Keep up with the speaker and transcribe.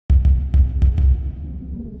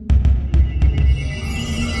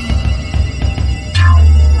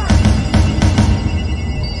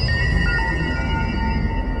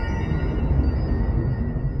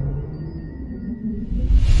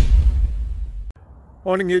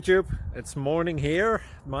Morning YouTube, it's morning here.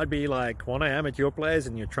 It might be like 1 a.m. at your place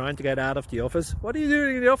and you're trying to get out of the office. What are you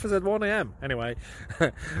doing in the office at 1 a.m.? Anyway,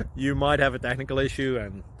 you might have a technical issue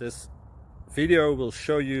and this video will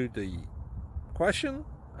show you the question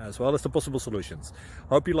as well as the possible solutions.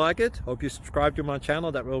 Hope you like it, hope you subscribe to my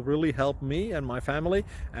channel. That will really help me and my family,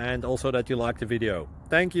 and also that you like the video.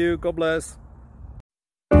 Thank you, God bless.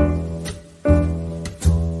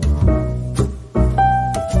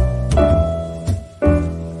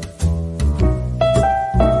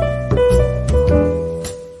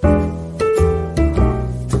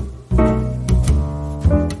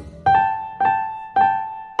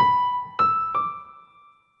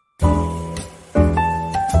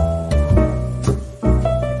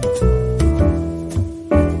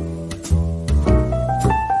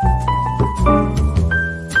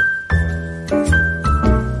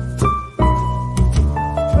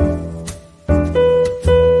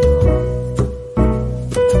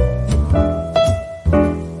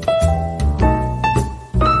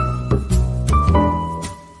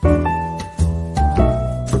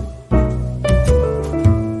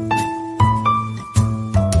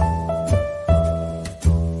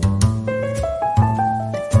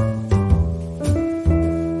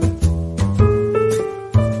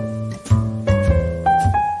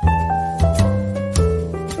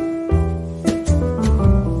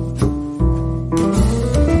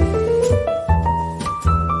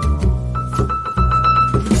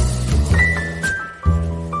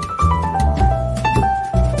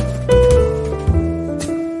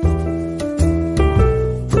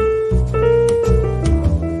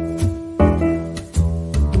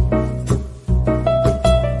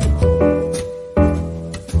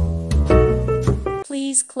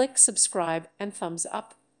 Please click subscribe and thumbs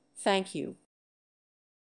up. Thank you.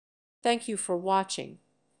 Thank you for watching.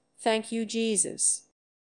 Thank you, Jesus.